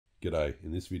G'day,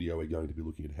 in this video we're going to be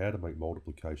looking at how to make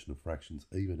multiplication of fractions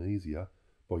even easier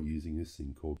by using this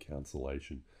thing called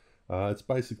cancellation. It's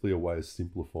basically a way of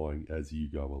simplifying as you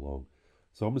go along.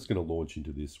 So I'm just going to launch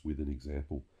into this with an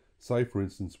example. Say for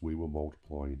instance we were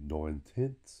multiplying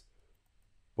 9/10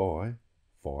 by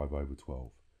 5/12.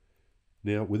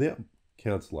 Now without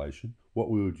cancellation,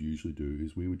 what we would usually do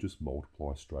is we would just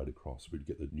multiply straight across. We'd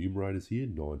get the numerators here,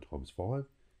 9 times 5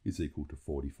 is equal to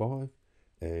 45.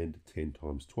 And 10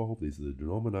 times 12, these are the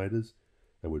denominators,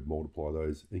 and we'd multiply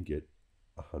those and get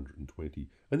 120.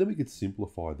 And then we could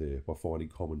simplify there by finding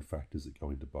common factors that go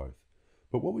into both.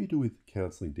 But what we do with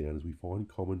cancelling down is we find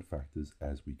common factors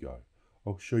as we go.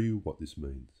 I'll show you what this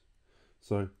means.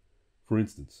 So, for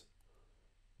instance,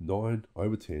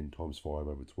 9/10 times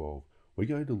 5/12. We're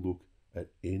going to look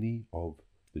at any of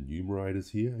the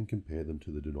numerators here and compare them to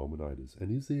the denominators.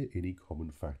 And is there any common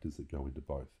factors that go into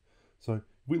both? So if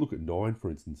we look at 9, for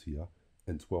instance, here,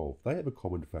 and 12, they have a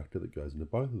common factor that goes into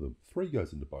both of them. 3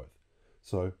 goes into both.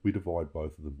 So we divide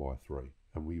both of them by 3,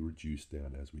 and we reduce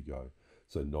down as we go.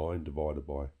 So 9 divided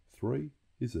by 3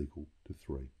 is equal to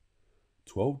 3.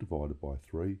 12 divided by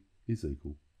 3 is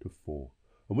equal to 4.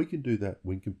 And we can do that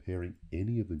when comparing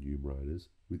any of the numerators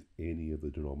with any of the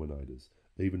denominators,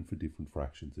 even for different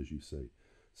fractions, as you see.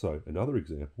 So another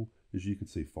example is you can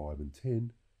see 5 and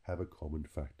 10 have a common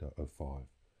factor of 5.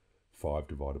 5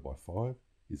 divided by 5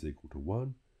 is equal to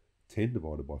 1. 10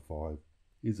 divided by 5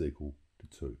 is equal to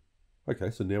 2.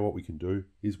 Okay, so now what we can do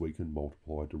is we can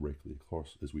multiply directly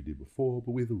across as we did before,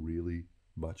 but with a really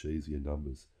much easier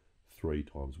numbers. 3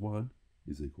 times 1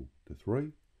 is equal to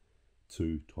 3.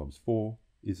 2 times 4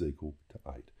 is equal to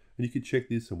 8. And you can check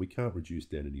this, and we can't reduce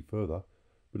down any further,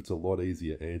 but it's a lot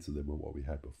easier answer than what we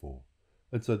had before.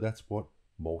 And so that's what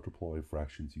multiplying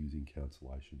fractions using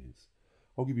cancellation is.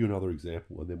 I'll give you another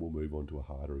example and then we'll move on to a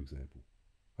harder example.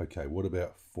 Okay, what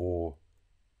about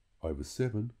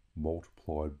 4/7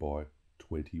 multiplied by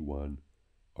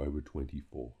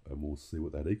 21/24? And we'll see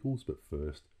what that equals, but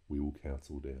first we will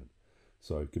cancel down.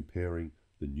 So comparing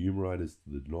the numerators to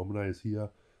the denominators here,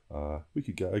 we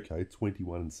could go, okay,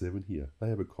 21 and 7 here. They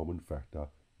have a common factor,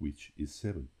 which is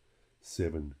 7.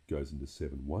 7 goes into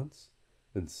 7 once,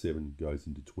 and 7 goes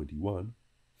into 21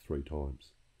 3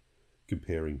 times.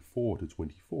 Comparing 4 to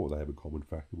 24, they have a common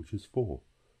factor, which is 4.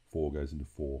 4 goes into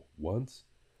 4 once,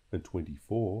 and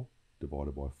 24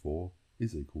 divided by 4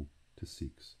 is equal to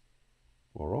 6.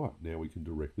 All right, now we can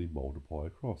directly multiply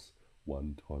across.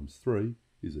 1 times 3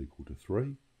 is equal to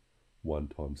 3. 1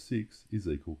 times 6 is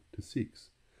equal to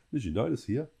 6. As you notice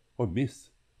here, I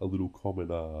missed a little common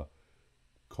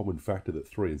factor that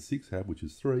 3 and 6 have, which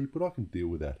is 3, but I can deal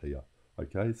with that here.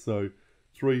 Okay, so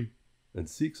 3 and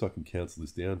 6, I can cancel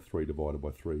this down. 3 divided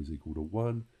by 3 is equal to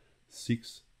 1.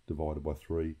 6 divided by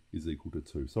 3 is equal to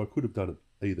 2. So I could have done it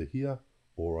either here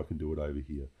or I can do it over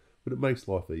here. But it makes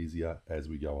life easier as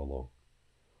we go along.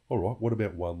 All right, what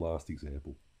about one last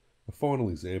example? A final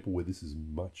example where this is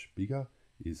much bigger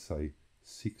is, say,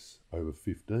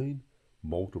 6/15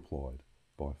 multiplied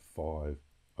by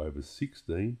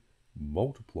 5/16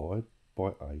 multiplied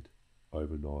by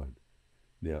 8/9.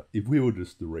 Now, if we were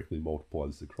just directly multiply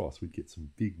this across, we'd get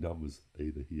some big numbers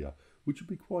either here, which would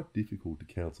be quite difficult to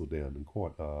cancel down and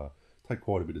take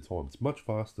quite a bit of time. It's much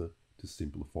faster to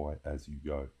simplify as you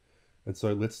go. And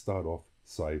so let's start off,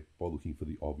 say, by looking for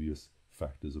the obvious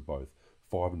factors of both.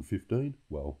 5 and 15,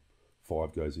 well,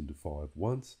 5 goes into 5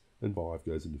 once, and 5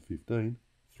 goes into 15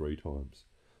 3 times.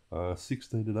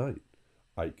 16 and 8,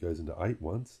 8 goes into 8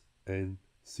 once, and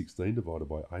 16 divided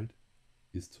by 8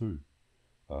 is 2.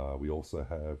 We also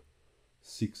have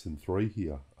 6 and 3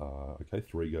 here. Okay,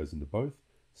 3 goes into both.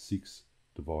 6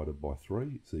 divided by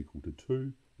 3 is equal to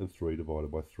 2, and 3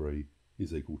 divided by 3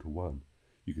 is equal to 1.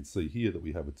 You can see here that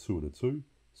we have a 2 and a 2,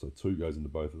 so 2 goes into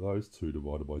both of those. 2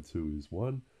 divided by 2 is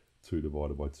 1. 2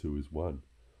 divided by 2 is 1.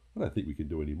 I don't think we can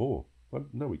do any more.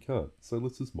 No, we can't. So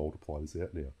let's just multiply this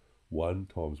out now. 1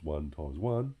 times 1 times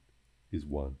 1 is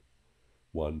 1.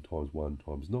 1 times 1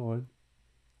 times 9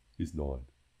 is 9.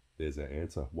 There's our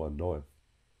answer, 1/9.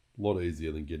 A lot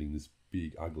easier than getting this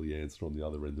big ugly answer on the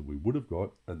other end that we would have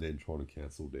got and then trying to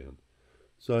cancel down.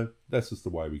 So that's just the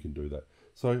way we can do that.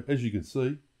 So as you can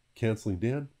see, cancelling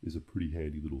down is a pretty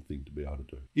handy little thing to be able to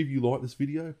do. If you like this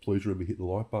video, please remember to hit the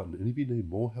like button, and if you need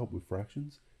more help with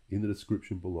fractions, in the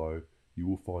description below you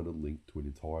will find a link to an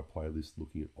entire playlist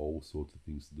looking at all sorts of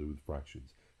things to do with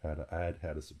fractions. How to add,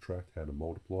 how to subtract, how to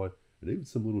multiply, and even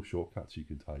some little shortcuts you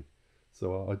can take.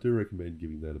 So I do recommend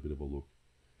giving that a bit of a look.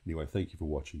 Anyway, thank you for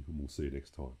watching, and we'll see you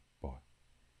next time.